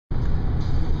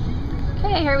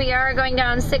here we are going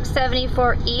down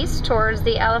 674 East towards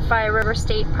the Alafia River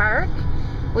State Park.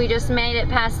 We just made it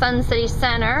past Sun City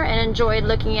Center and enjoyed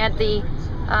looking at the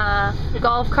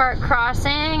golf cart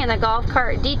crossing and the golf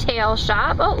cart detail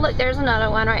shop. Oh, look, there's another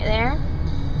one right there.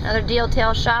 Another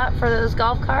detail shop for those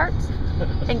golf carts.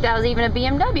 I think that was even a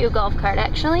BMW golf cart,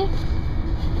 actually.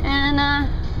 And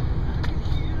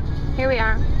here we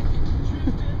are.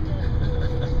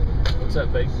 What's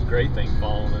that big gray thing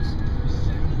following us?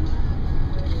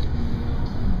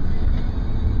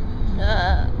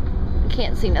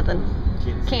 Can't see nothing.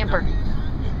 Camper.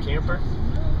 Camper?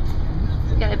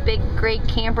 We got a big gray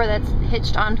camper that's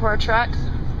hitched onto our truck.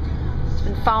 It's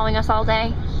been following us all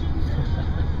day.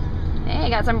 Hey,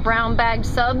 got some brown bagged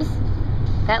subs.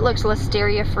 That looks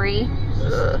listeria free.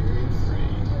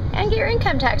 And get your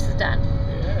income taxes done.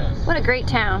 Yeah. What a great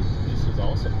town. This is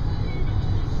awesome.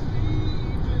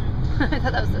 I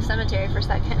thought that was the cemetery for a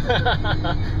second.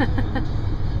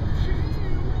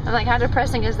 I'm like, how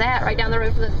depressing is that? Right down the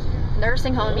road from the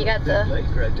nursing home, you got the lake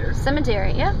right there.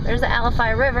 Cemetery. Yep, there's the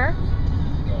Alafia River.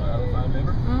 Oh, Alafia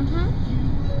River? Mm-hmm.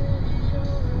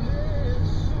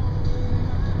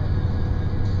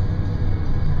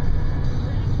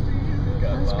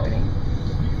 That's pretty.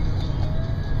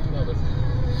 Another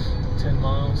 10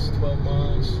 miles, 12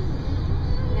 miles.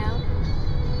 Yeah.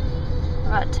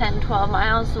 About 10, 12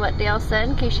 miles is what Dale said,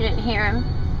 in case you didn't hear him.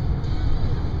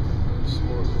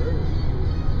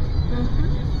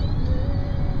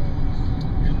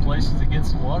 Good places to get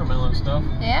some watermelon stuff.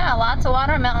 Yeah, lots of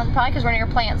watermelon, probably because we're near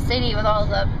Plant City with all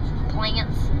the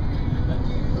plants.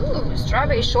 Ooh,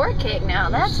 strawberry shortcake now,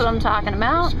 that's what I'm talking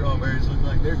about. Strawberries look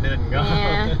like they're dead and gone.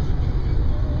 Yeah.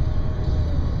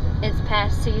 It's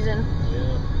past season.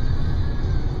 Yeah.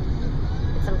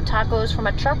 Get some tacos from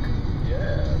a truck.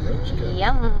 Yeah, roach coach.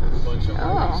 Yum. A bunch of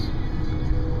Oh.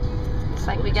 Looks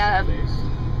like we got a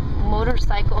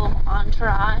motorcycle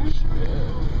entourage.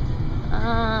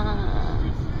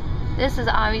 This is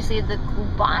obviously the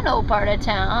Cubano part of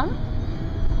town.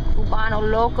 Cubano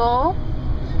Loco.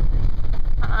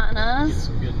 Ana's. Get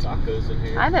some good tacos in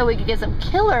here. I bet we could get some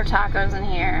killer tacos in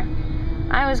here.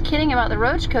 I was kidding about the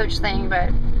roach coach thing,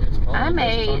 but I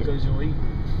may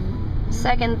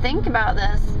second think about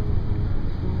this.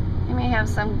 We may have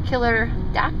some killer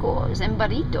tacos and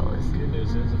burritos. Good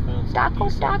news is I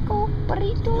found some Taco,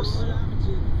 burritos.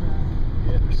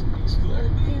 Yeah, there's some decent there.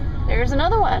 There's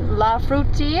another one. La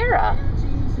Frutiera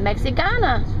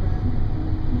Mexicana.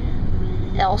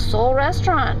 El Sol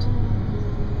Restaurant.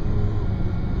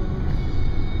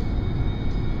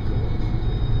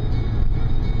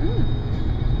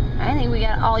 I think we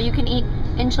got all you can eat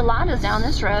enchiladas down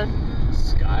this road.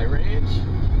 Sky Ranch?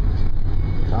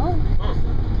 Oh. Huh.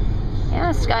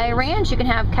 Yeah, Sky Ranch. You can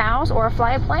have cows or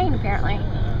fly a plane, apparently.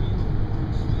 Yeah.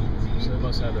 So they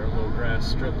must have their little grass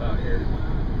strip out here.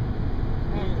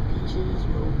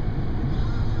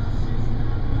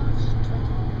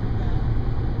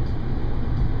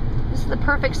 This is the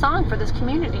perfect song for this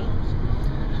community.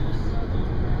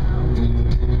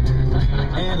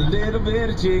 And a little bit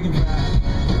of chicken fry.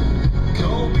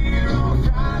 Cold beer on a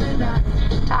Friday night.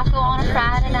 Taco on a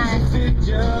Friday night.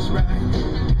 Just right.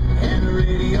 And the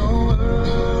radio.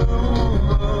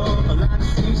 I like to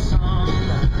see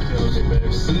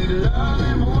sunlight. See the love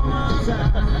in woman's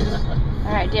eyes.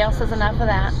 All right, Dale says enough of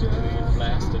that.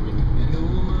 Blasted me.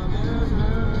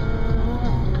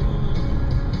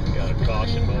 Got a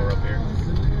caution mower up here.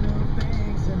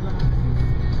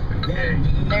 Okay.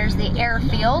 There's the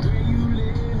airfield.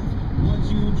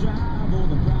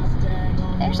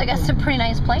 They actually got some pretty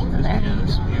nice planes in there. Yeah,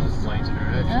 there's some beautiful planes in there,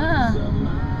 actually.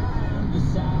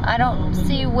 I don't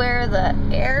see where the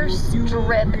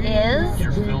airstrip is.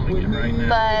 You're filming it right now.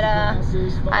 But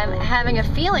I'm having a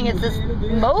feeling it's this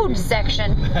mode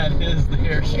section. That is the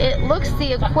airstrip. It looks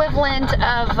the equivalent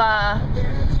of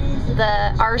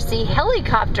the RC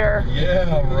helicopter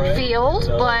field,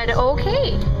 but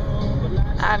okay.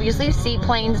 Obviously,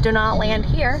 seaplanes do not land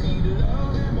here.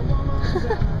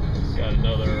 Got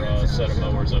another set of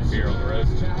mowers up here on the road.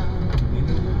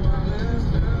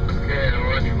 Okay,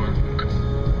 what you want?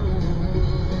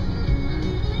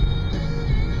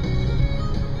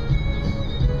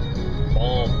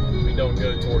 Balm. We don't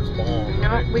go towards Balm. No,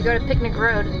 Right? we go to Picnic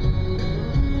Road.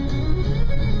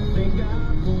 Thank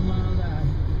God for my life.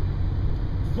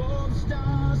 For the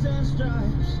stars and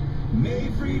stripes. May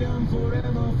freedom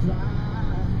forever fly.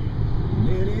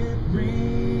 Let it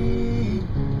ring.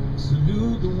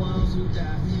 Salute the ones who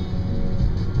died.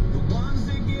 The ones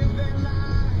that give their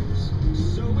lives.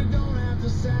 So we don't have to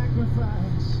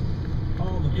sacrifice.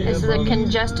 All the This is a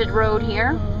congested road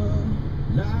here.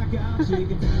 Like I'll take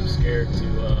it I'm scared to.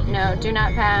 No, do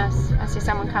not pass. I see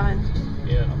someone coming.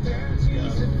 Yeah.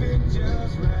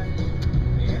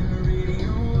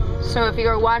 So if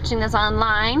you're watching this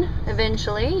online,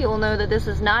 eventually you will know that this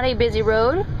is not a busy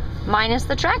road, minus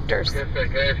the tractors. Guess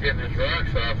that guy's getting his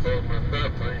rocks off of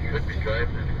myself, huh? You could be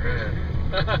driving in the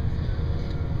grass.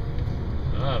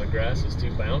 Ah, the grass is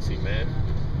too bouncy, man.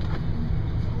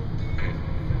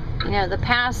 You know, the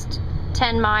past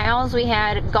 10 miles we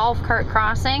had golf cart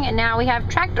crossing, and now we have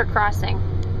tractor crossing.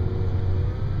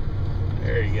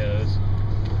 There he goes.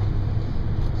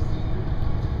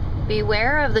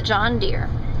 Beware of the John Deere.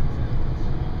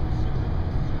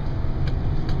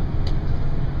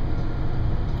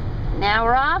 Now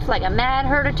we're off like a mad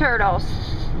herd of turtles.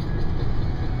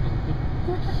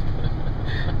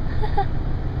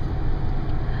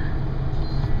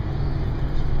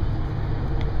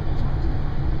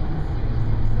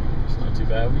 It's not too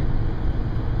bad.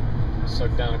 We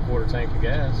sucked down a quarter tank of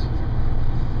gas.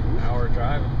 An hour of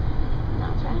driving.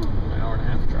 Not bad. An hour and a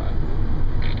half drive.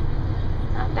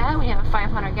 Not bad when you have a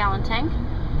 500-gallon tank.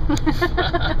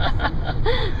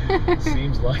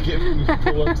 Seems like it when you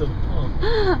pull up to the pump.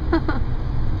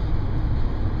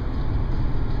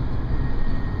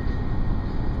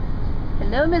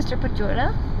 Hello, Mr.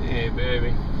 Pajora. Hey,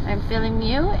 baby. I'm filming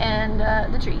you and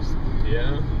the trees.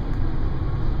 Yeah.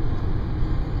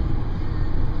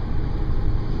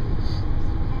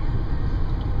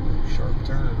 Sharp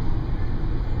turn.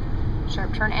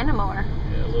 Sharp turn and a mower.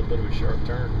 Yeah, a little bit of a sharp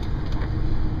turn.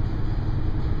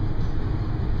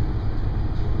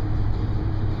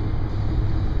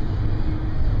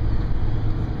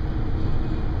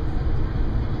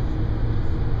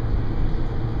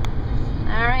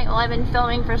 Alright, well I've been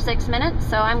filming for 6 minutes,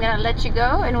 so I'm going to let you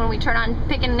go, and when we turn on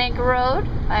Picnic Road,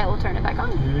 I will turn it back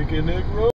on. Picnic Road.